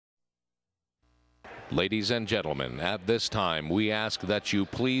Ladies and gentlemen, at this time we ask that you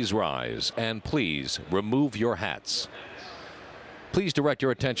please rise and please remove your hats. Please direct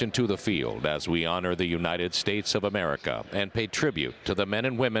your attention to the field as we honor the United States of America and pay tribute to the men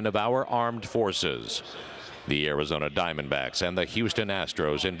and women of our armed forces. The Arizona Diamondbacks and the Houston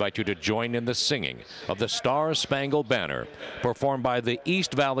Astros invite you to join in the singing of the Star-Spangled Banner, performed by the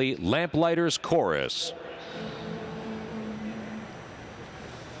East Valley Lamplighters Chorus.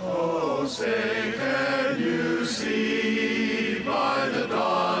 Oh, say can you see by the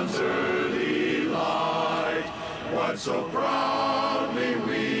dawn's early light what so proudly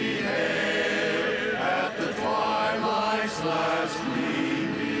we hailed at the twilight's last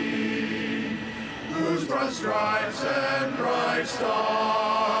gleaming, whose broad stripes and bright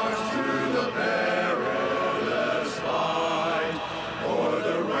stars through the perilous fight o'er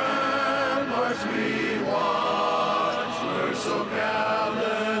the ramparts we watched were so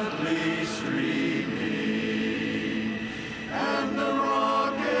gallantly streaming, and the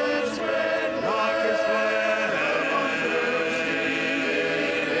rockets went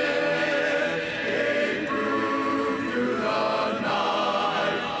they proved through the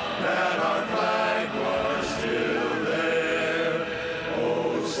night that our flag was still there.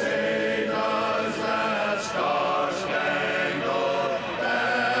 Oh, say does that star-spangled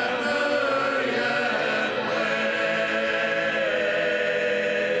banner yet wave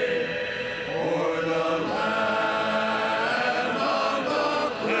o'er the land of the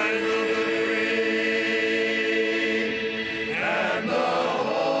free and the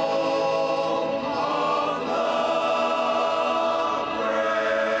home of the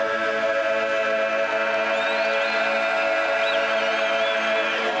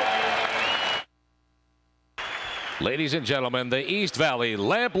Ladies and gentlemen, the East Valley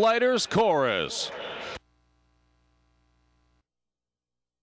Lamplighters Chorus.